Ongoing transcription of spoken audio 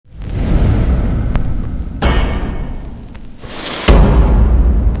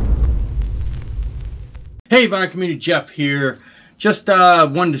Hey, Vinyl Community, Jeff here. Just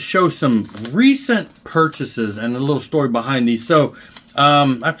wanted to show some recent purchases and a little story behind these. So,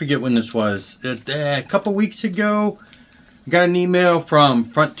 I forget when this was. A couple weeks ago, got an email from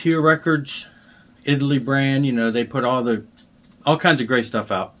Frontier Records, Italy brand. You know, they put all kinds of great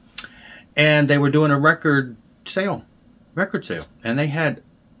stuff out. And they were doing a record sale. And they had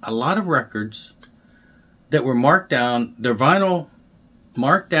a lot of records that were marked down, their vinyl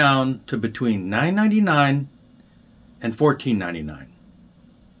marked down to between $9.99 and $14.99.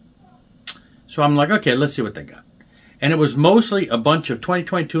 So I'm like, okay, let's see what they got. And it was mostly a bunch of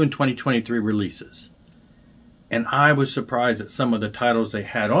 2022 and 2023 releases. And I was surprised at some of the titles they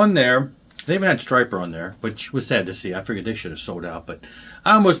had on there. They even had Striper on there, which was sad to see. I figured they should have sold out, but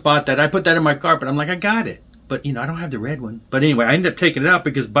I almost bought that. I put that in my cart, but I'm like, I got it. But, you know, I don't have the red one. But anyway, I ended up taking it out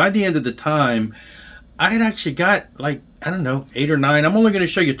because by the end of the time, I had actually got, like, I don't know, 8 or 9. I'm only going to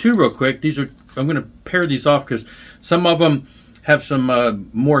show you 2 real quick. I'm going to pair these off because some of them have some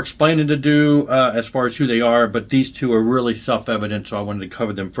more explaining to do as far as who they are, but these 2 are really self-evident, so I wanted to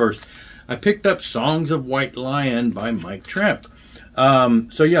cover them first. I picked up Songs of White Lion by Mike Tramp.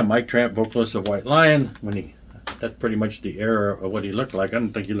 So yeah, Mike Tramp, vocalist of White Lion. That's pretty much the era of what he looked like. I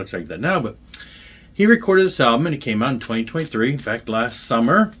don't think he looks like that now, but he recorded this album and it came out in 2023, back last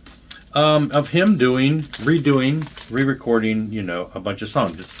summer. Of him re-recording, you know, a bunch of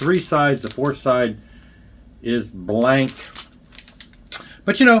songs. It's 3 sides. The 4th side is blank.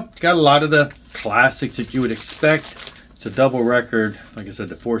 But, you know, it's got a lot of the classics that you would expect. It's a double record. Like I said,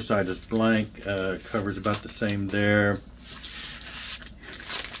 the 4th side is blank. Cover's about the same there.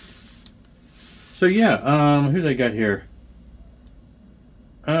 So, yeah, who they got here?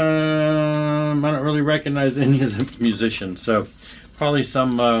 I don't really recognize any of the musicians. So, probably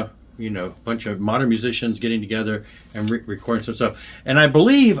some... you know, bunch of modern musicians getting together and recording some stuff. And I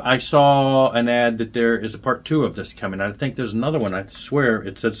believe I saw an ad that there is a part 2 of this coming. I think there's another one. I swear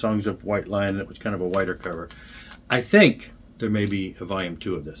it said Songs of White Lion. It was kind of a whiter cover. I think there may be a volume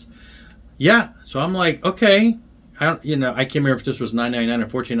 2 of this. Yeah, so I'm like, okay. I can't remember if this was $9.99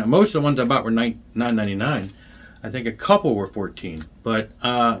 or $14. Most of the ones I bought were $9.99. I think a couple were $14. But,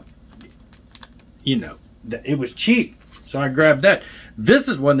 you know, it was cheap. So I grabbed that. This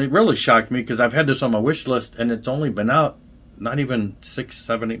is one that really shocked me because I've had this on my wish list and it's only been out not even 6,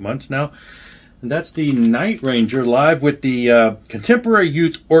 7, 8 months now. And that's the Night Ranger live with the Contemporary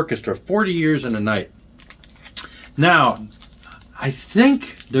Youth Orchestra, 40 Years in a Night. Now, I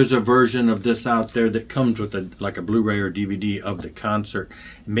think there's a version of this out there that comes with like a Blu-ray or DVD of the concert.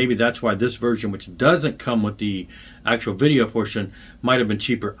 And maybe that's why this version, which doesn't come with the actual video portion, might have been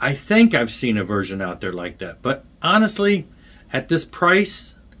cheaper. I think I've seen a version out there like that. But honestly, at this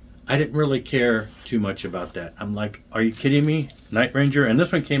price, I didn't really care too much about that. I'm like, are you kidding me? Night Ranger. And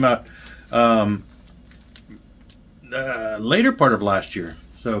this one came out later part of last year.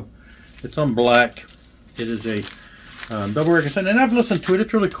 So it's on black. It is a double record. And I've listened to it.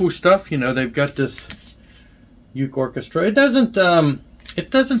 It's really cool stuff. You know, they've got this uke orchestra. It doesn't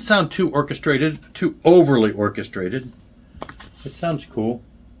sound too orchestrated, too overly orchestrated. It sounds cool.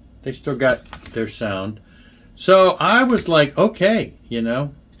 They still got their sound. So I was like, okay, you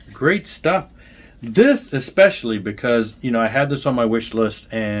know, great stuff. This especially because, you know, I had this on my wish list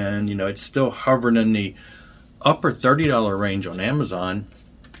and, you know, it's still hovering in the upper $30 range on Amazon.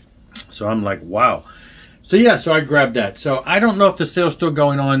 So I'm like, wow. So yeah, so I grabbed that. So I don't know if the sale's still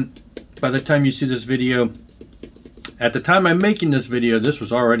going on by the time you see this video. At the time I'm making this video, this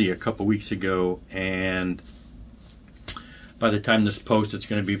was already a couple weeks ago. And by the time this posts, it's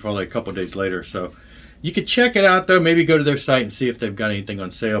going to be probably a couple days later. So you could check it out, though. Maybe go to their site and see if they've got anything on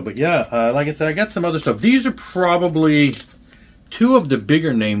sale. But yeah, like I said, I got some other stuff. These are probably 2 of the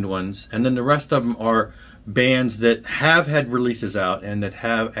bigger named ones. And then the rest of them are bands that have had releases out and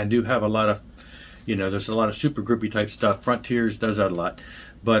that do have a lot of, you know, there's a lot of super groupie type stuff. Frontiers does that a lot.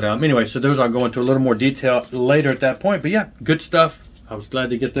 But anyway, so those I'll go into a little more detail later at that point. But yeah, good stuff. I was glad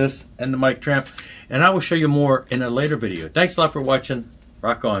to get this and the Mike Tramp. And I will show you more in a later video. Thanks a lot for watching.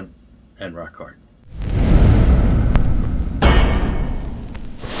 Rock on and rock hard.